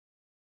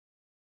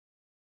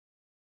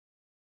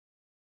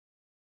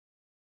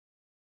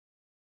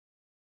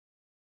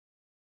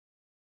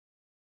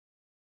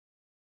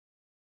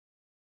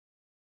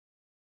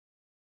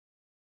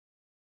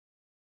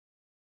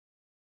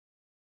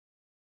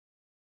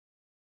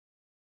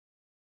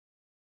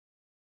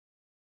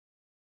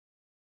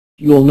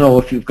you'll know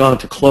if you've gone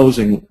to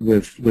closing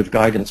with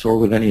guidance or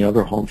with any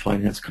other home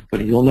finance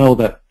company, you'll know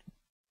that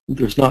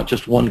there's not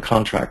just one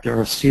contract. There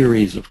are a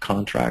series of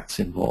contracts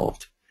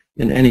involved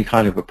in any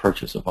kind of a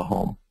purchase of a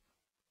home.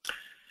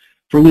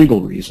 For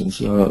legal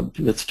reasons,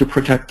 it's to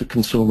protect the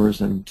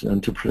consumers and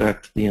to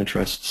protect the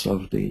interests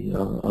of the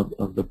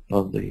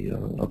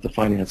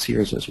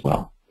financiers as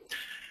well.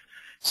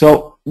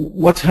 So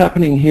what's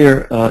happening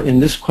here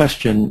in this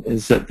question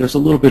is that there's a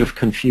little bit of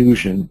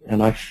confusion,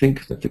 and I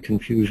think that the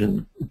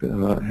confusion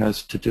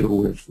has to do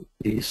with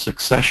the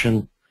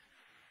succession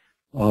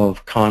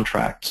of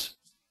contracts.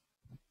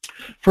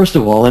 First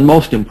of all, and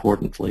most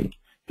importantly,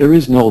 there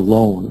is no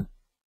loan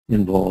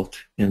involved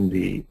in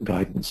the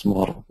guidance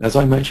model. As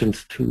I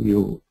mentioned to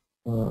you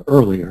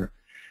earlier,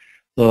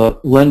 the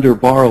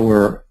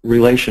lender-borrower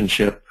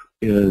relationship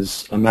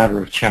is a matter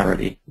of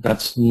charity.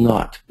 That's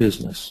not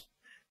business,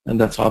 and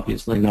that's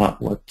obviously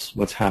not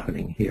what's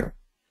happening here.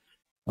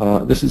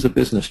 This is a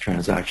business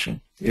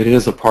transaction. It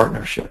is a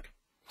partnership.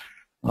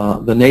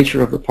 The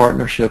nature of the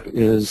partnership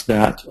is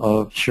that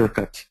of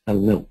shirkat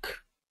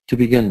al-milk to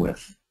begin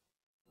with,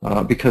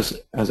 because,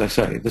 as I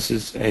say, this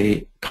is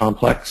a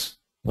complex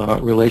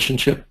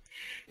relationship.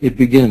 It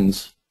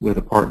begins with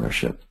a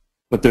partnership,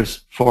 but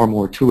there's far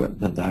more to it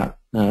than that.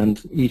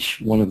 And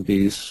each one of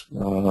these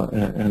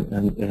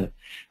the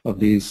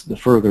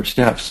further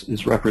steps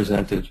is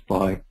represented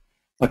by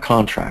a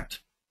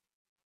contract.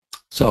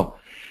 So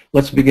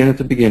let's begin at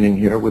the beginning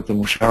here with the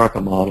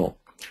musharaka model.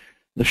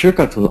 The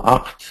shirkat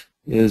al-aqd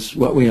is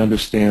what we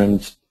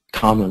understand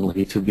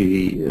commonly to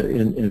be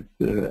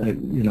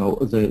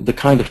the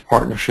kind of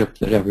partnership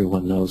that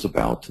everyone knows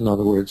about. In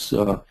other words,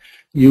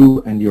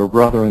 you and your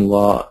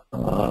brother-in-law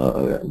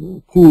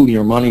pool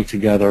your money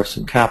together,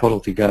 some capital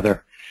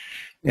together,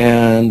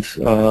 and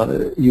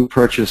you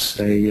purchase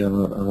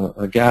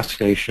a gas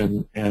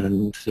station,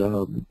 and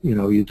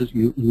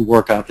you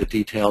work out the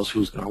details,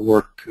 who's going to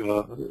work,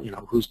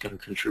 who's going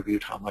to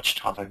contribute how much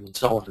time, and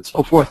so on and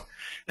so forth,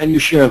 and you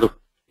share the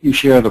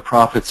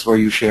profits or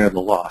you share the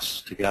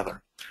loss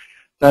together.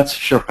 That's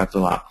shirkat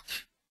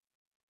al-aqd.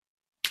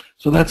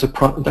 So that's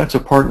a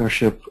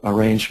partnership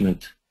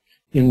arrangement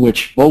into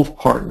which both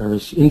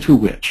partners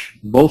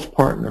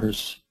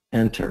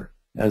enter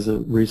as a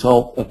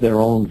result of their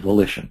own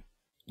volition,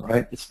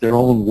 right? It's their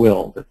own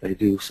will that they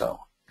do so.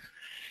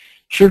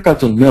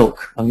 Shirkat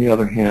al-milk, on the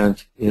other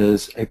hand,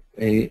 is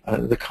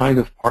the kind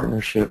of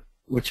partnership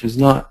which is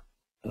not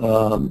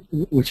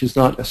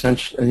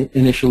essentially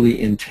initially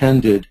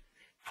intended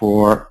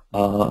for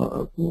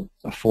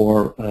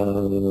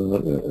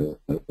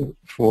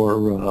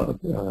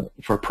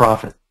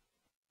profit.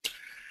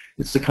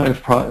 It's the kind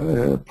of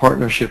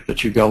partnership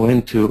that you go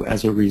into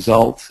as a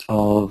result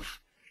of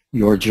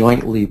your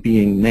jointly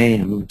being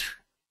named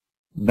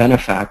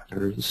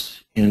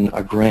benefactors in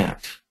a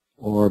grant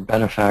or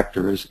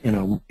benefactors in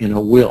a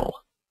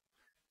will.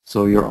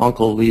 So your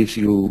uncle leaves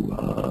you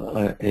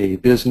a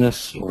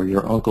business, or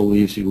your uncle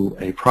leaves you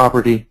a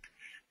property,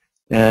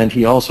 and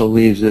he also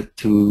leaves it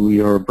to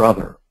your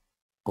brother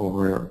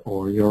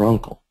or your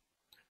uncle.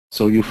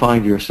 So you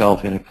find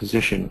yourself in a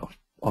position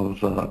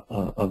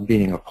of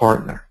being a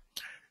partner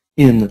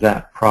in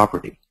that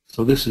property.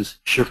 So this is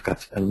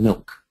shirkat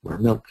al-milk, where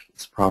milk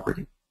is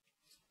property.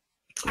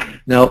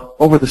 Now,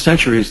 over the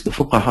centuries, the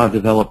fuqaha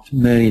developed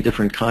many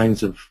different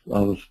kinds of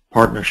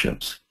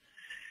partnerships,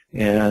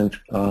 and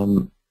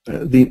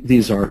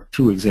these are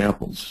two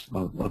examples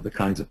of the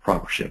kinds of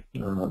partnership.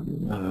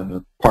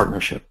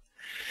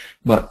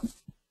 But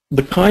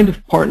the kind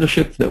of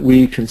partnership that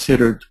we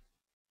considered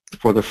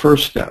for the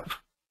first step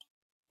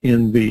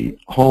in the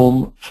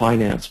home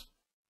finance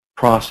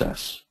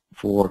process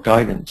for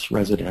guidance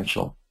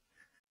residential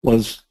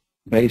was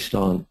based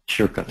on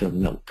shirkat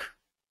al-milk.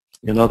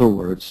 In other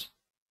words,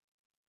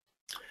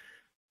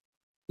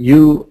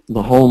 you,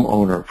 the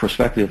homeowner,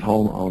 prospective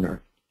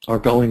homeowner,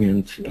 are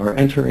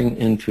entering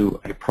into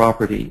a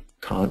property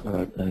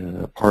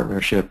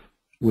partnership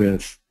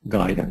with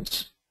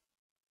guidance,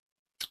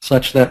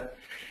 such that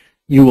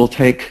you will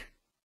take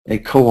a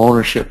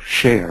co-ownership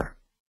share,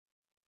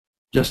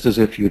 just as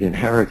if you'd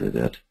inherited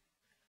it,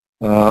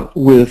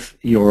 with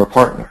your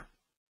partner.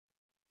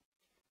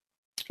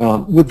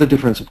 With the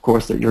difference, of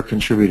course, that you're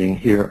contributing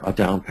here a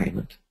down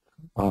payment,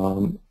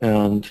 and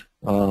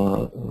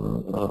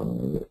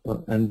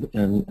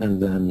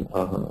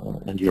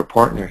your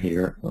partner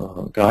here,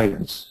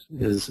 guidance,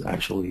 is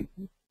actually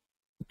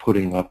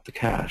putting up the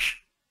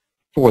cash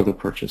for the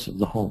purchase of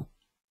the home.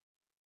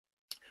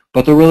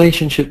 But the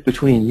relationship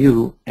between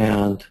you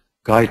and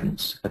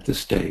guidance at this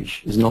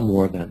stage is no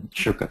more than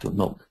shirkat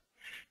al-milk.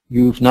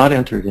 You've not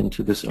entered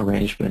into this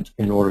arrangement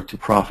in order to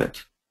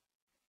profit,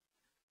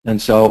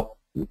 and so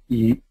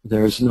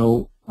there's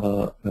no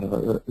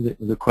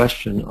the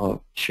question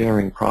of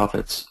sharing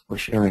profits or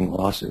sharing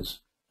losses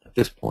at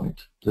this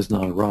point does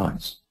not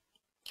arise.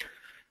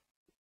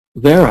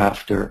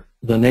 Thereafter,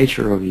 the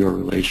nature of your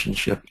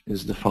relationship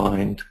is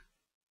defined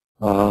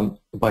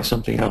by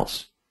something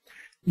else.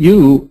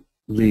 You,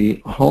 the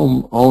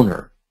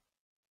homeowner,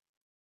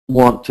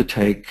 want to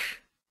take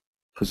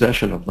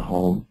possession of the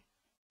home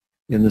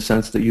in the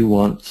sense that you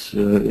want,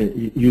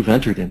 you've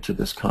entered into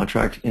this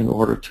contract in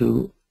order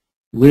to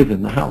live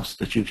in the house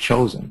that you've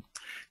chosen.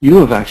 You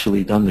have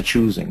actually done the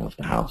choosing of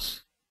the house,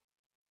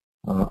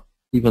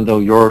 even though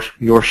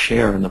your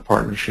share in the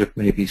partnership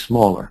may be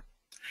smaller.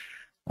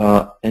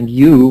 And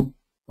you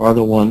are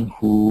the one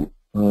who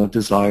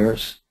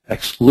desires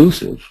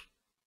exclusive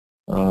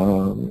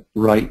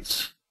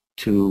rights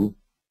to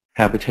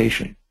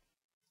habitation.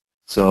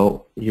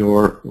 So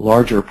your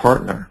larger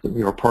partner,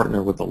 your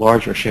partner with the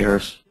larger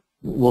shares,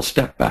 will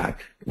step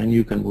back and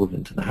you can move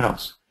into the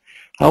house.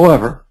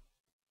 However,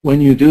 when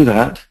you do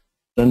that,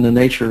 then the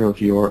nature of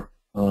your,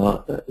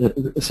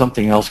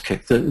 something else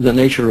kicks, the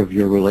nature of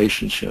your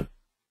relationship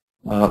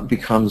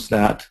becomes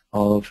that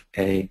of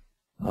a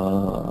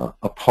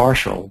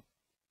partial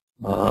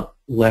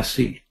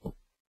lessee.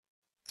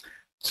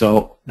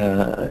 So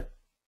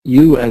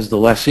you as the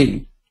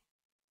lessee,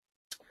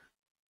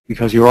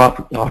 because you're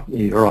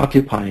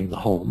occupying the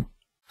home,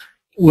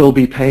 will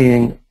be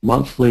paying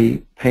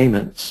monthly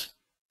payments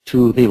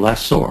to the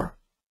lessor,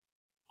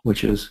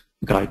 which is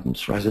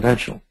Guidance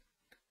Residential.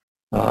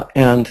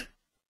 And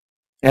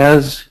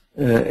as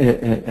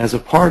a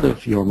part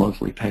of your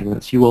monthly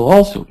payments, you will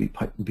also be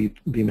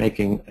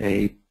making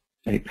a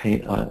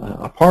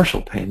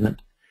partial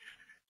payment,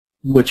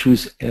 which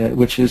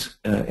is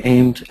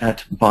aimed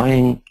at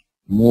buying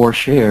more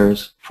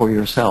shares for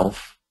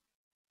yourself,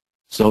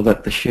 so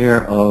that the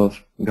share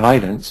of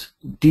Guidance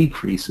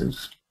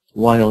decreases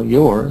while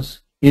yours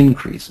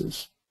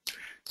increases.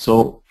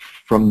 So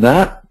from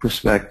that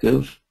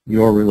perspective,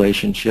 your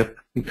relationship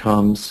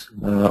becomes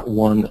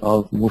one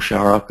of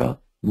musharaka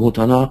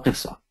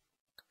mutanaqisa.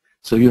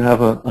 So you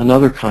have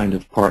another kind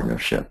of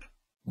partnership,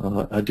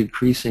 a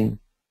decreasing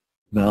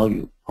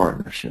value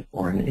partnership,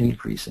 or an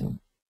increasing,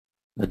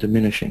 a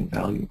diminishing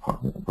value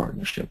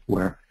partnership,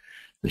 where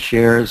the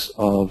shares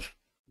of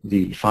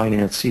the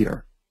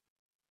financier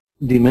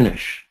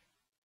diminish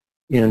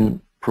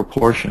in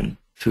proportion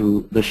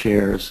to the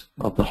shares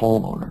of the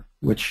homeowner,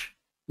 which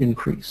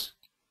increase.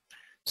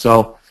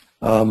 So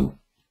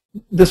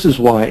this is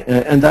why,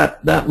 and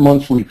that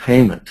monthly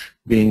payment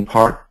being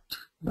part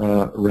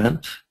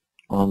rent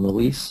on the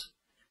lease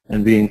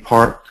and being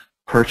part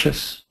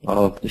purchase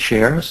of the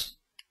shares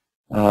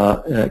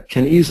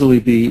can easily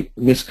be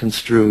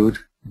misconstrued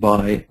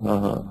by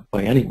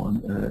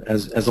anyone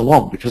as a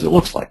loan, because it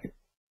looks like it.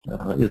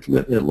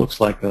 It looks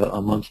like a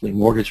monthly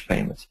mortgage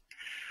payment.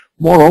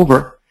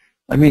 Moreover,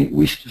 I mean,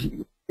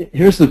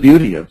 here's the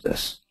beauty of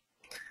this.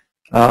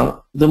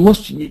 The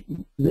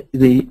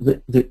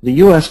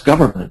U.S.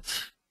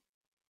 government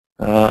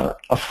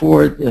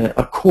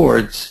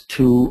accords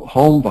to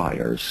home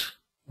buyers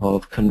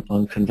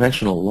on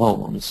conventional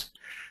loans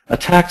a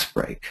tax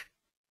break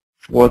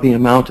for the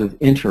amount of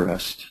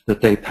interest that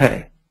they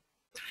pay.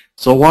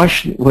 So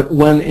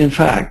when in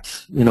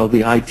fact, you know,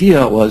 the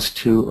idea was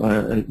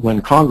to,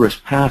 when Congress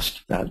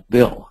passed that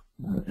bill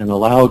and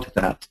allowed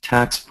that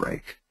tax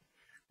break,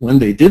 when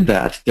they did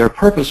that, their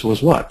purpose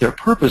was what? Their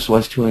purpose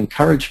was to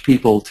encourage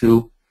people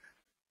to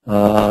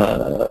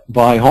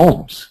buy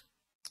homes.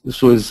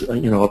 This was,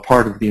 you know, a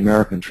part of the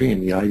American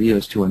dream. The idea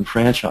is to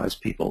enfranchise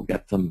people,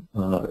 get them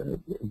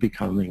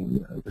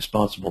becoming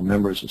responsible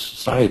members of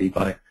society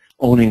by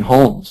owning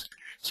homes.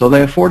 So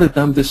they afforded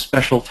them this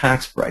special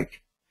tax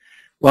break.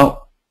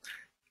 Well,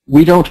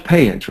 we don't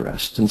pay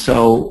interest, and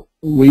so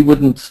we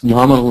wouldn't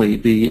nominally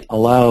be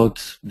allowed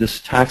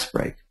this tax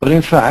break. But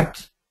in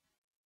fact,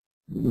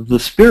 the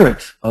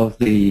spirit of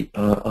the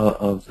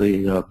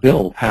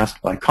bill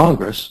passed by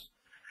Congress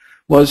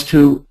was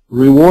to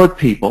reward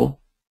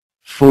people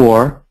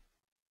for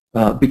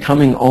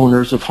becoming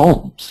owners of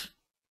homes,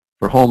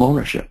 for home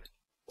ownership.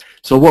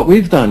 So what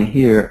we've done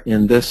here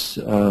in this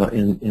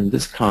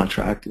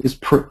contract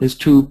is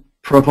to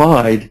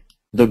provide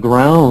the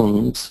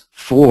grounds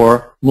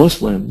for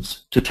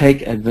Muslims to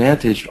take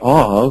advantage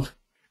of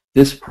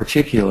this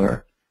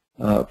particular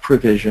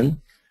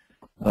provision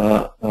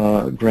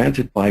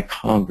granted by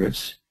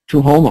Congress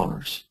to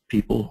homeowners,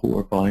 people who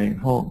are buying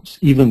homes.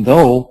 Even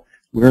though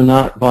we're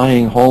not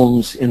buying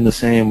homes in the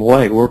same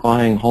way, we're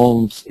buying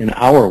homes in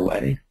our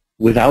way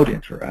without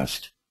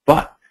interest,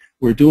 but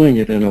we're doing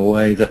it in a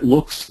way that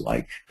looks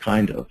like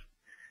kind of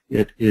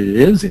it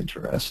is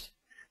interest.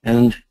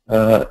 And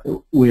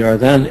we are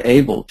then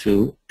able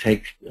to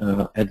take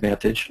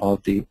advantage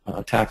of the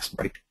tax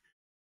break.